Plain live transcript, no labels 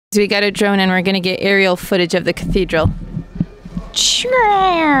We got a drone and we're gonna get aerial footage of the cathedral. Okay,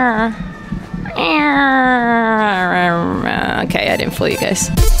 I didn't fool you guys.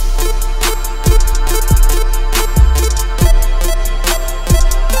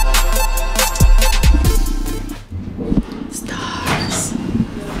 Stars.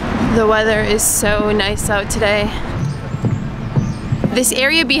 The weather is so nice out today. This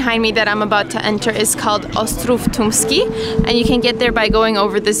area behind me that I'm about to enter is called Ostrów Tumski, and you can get there by going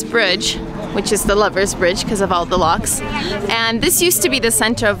over this bridge, which is the Lover's Bridge because of all the locks. And this used to be the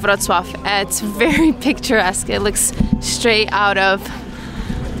center of Wrocław. It's very picturesque. It looks straight out of,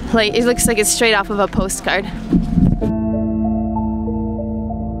 like, it looks like it's straight off of a postcard.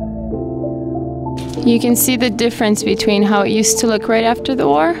 You can see the difference between how it used to look right after the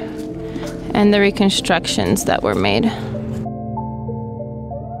war and the reconstructions that were made.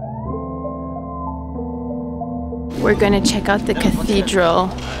 We're gonna check out the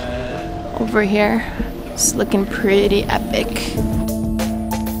cathedral over here. It's looking pretty epic.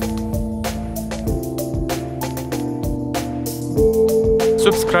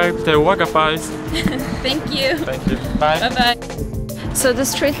 Subscribe to Uwaga Pals. Thank you. Thank you. Bye. Bye-bye. So the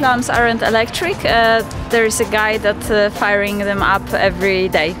street lamps aren't electric. There is a guy that firing them up every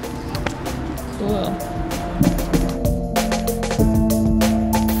day. Cool.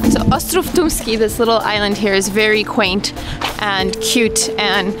 So Ostrów Tumski, this little island here, is very quaint and cute,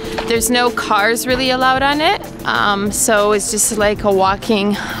 and there's no cars really allowed on it. So it's just like a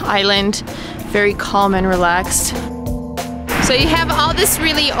walking island, very calm and relaxed. So you have all this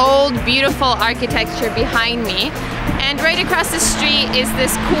really old, beautiful architecture behind me, and right across the street is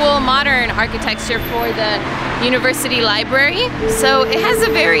this cool modern architecture for the university library. So it has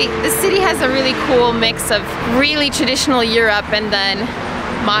the city has a really cool mix of really traditional Europe and then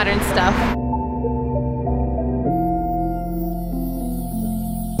modern stuff.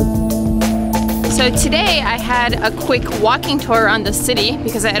 So today I had a quick walking tour around the city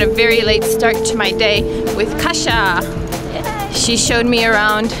because I had a very late start to my day with Kasia. She showed me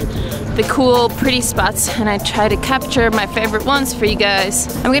around the cool, pretty spots, and I tried to capture my favorite ones for you guys.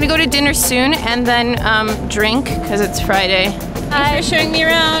 I'm gonna go to dinner soon and then drink because it's Friday. Thanks for showing me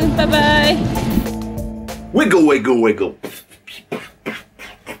around. Bye-bye. Wiggle, wiggle, wiggle.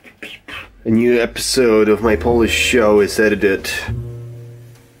 A new episode of my Polish show is edited.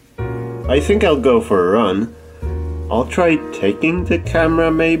 I think I'll go for a run. I'll try taking the camera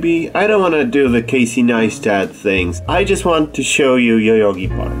maybe. I don't want to do the Casey Neistat things. I just want to show you Yoyogi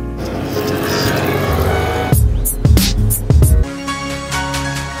Park.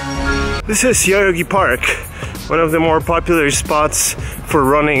 This is Yoyogi Park, one of the more popular spots for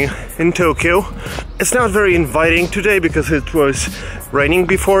running in Tokyo. It's not very inviting today because it was raining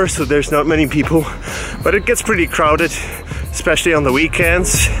before, so there's not many people, but it gets pretty crowded, especially on the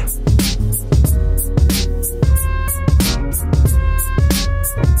weekends.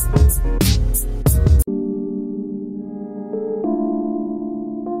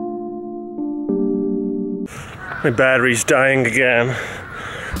 My battery's dying again.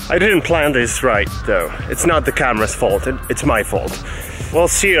 I didn't plan this right though. It's not the camera's fault, it's my fault. We'll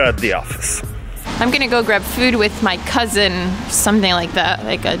see you at the office. I'm gonna go grab food with my cousin, something like that,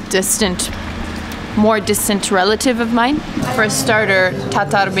 like a more distant relative of mine. For a starter,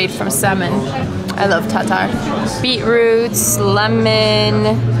 tatar made from salmon. I love tatar. Beetroots,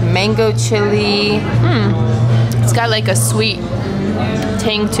 lemon, mango chili. It's got like a sweet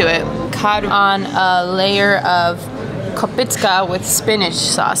tang to it. Caught on a layer of kopytka with spinach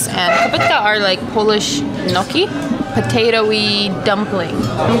sauce, and kopytka are like Polish gnocchi, potatoey dumpling.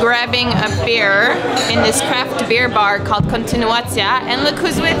 I'm grabbing a beer in this craft beer bar called Kontynuacja, and look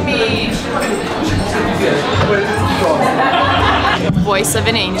who's with me! Voice of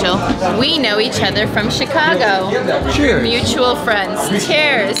an angel. We know each other from Chicago. Cheers. Mutual friends.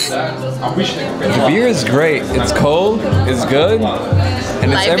 Cheers. The beer is great. It's cold, it's good,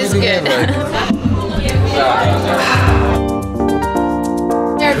 and Life it's everything is good.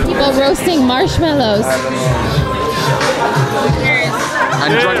 There are people roasting marshmallows.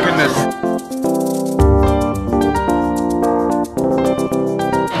 And drunkenness.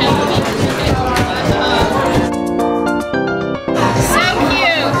 So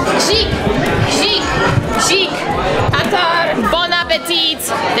cute! Chic! Chic! Chic! Tatar! Bon appetit!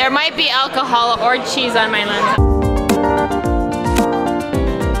 There might be alcohol or cheese on my lens.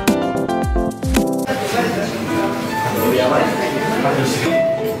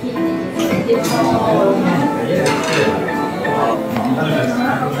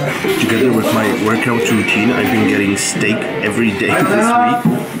 Together with my workout routine, I've been getting steak every day this week.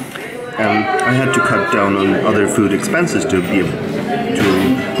 I had to cut down on other food expenses to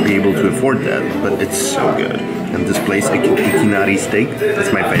be able to afford that, but it's so good. And this place, Ikinari steak,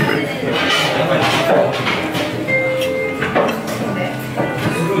 is my favorite.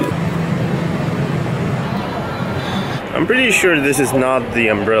 I'm pretty sure this is not the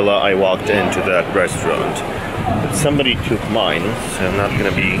umbrella I walked into that restaurant. But somebody took mine, so I'm not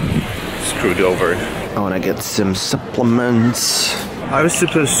gonna be screwed over. I wanna get some supplements. I was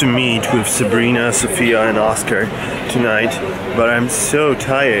supposed to meet with Sabrina, Sophia and Oscar tonight, but I'm so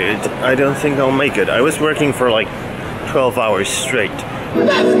tired. I don't think I'll make it. I was working for like 12 hours straight. They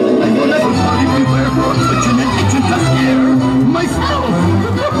have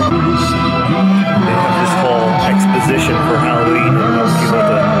this whole exposition for Halloween in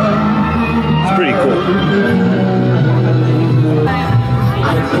Kyoto.